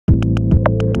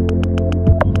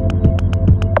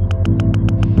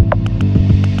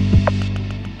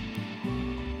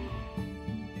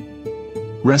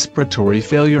Respiratory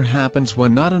failure happens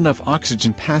when not enough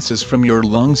oxygen passes from your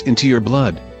lungs into your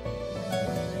blood.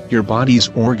 Your body's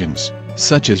organs,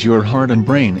 such as your heart and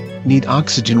brain, need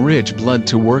oxygen-rich blood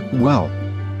to work well.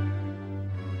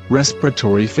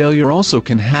 Respiratory failure also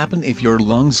can happen if your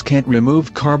lungs can't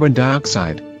remove carbon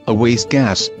dioxide, a waste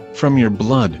gas, from your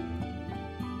blood.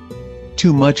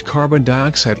 Too much carbon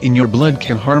dioxide in your blood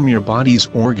can harm your body's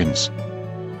organs.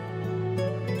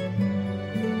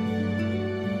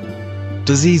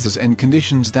 Diseases and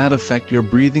conditions that affect your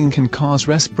breathing can cause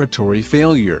respiratory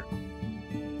failure.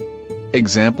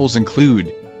 Examples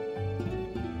include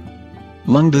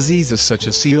lung diseases such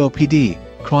as COPD,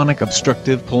 chronic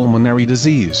obstructive pulmonary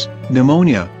disease,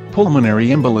 pneumonia, pulmonary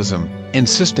embolism, and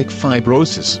cystic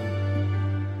fibrosis.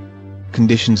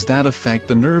 Conditions that affect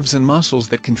the nerves and muscles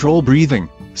that control breathing,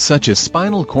 such as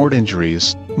spinal cord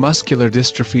injuries, muscular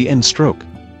dystrophy and stroke.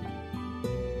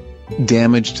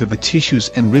 Damage to the tissues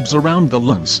and ribs around the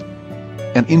lungs.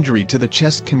 An injury to the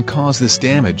chest can cause this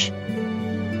damage.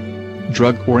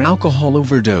 Drug or alcohol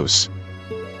overdose.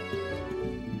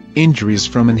 Injuries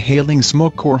from inhaling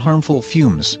smoke or harmful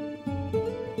fumes.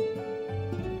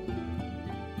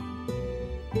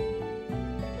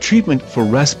 Treatment for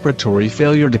respiratory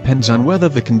failure depends on whether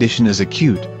the condition is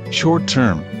acute,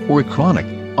 short-term, or chronic,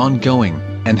 ongoing,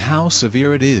 and how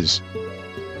severe it is.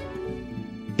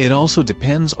 It also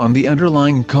depends on the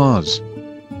underlying cause.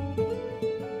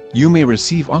 You may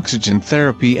receive oxygen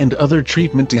therapy and other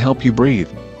treatment to help you breathe.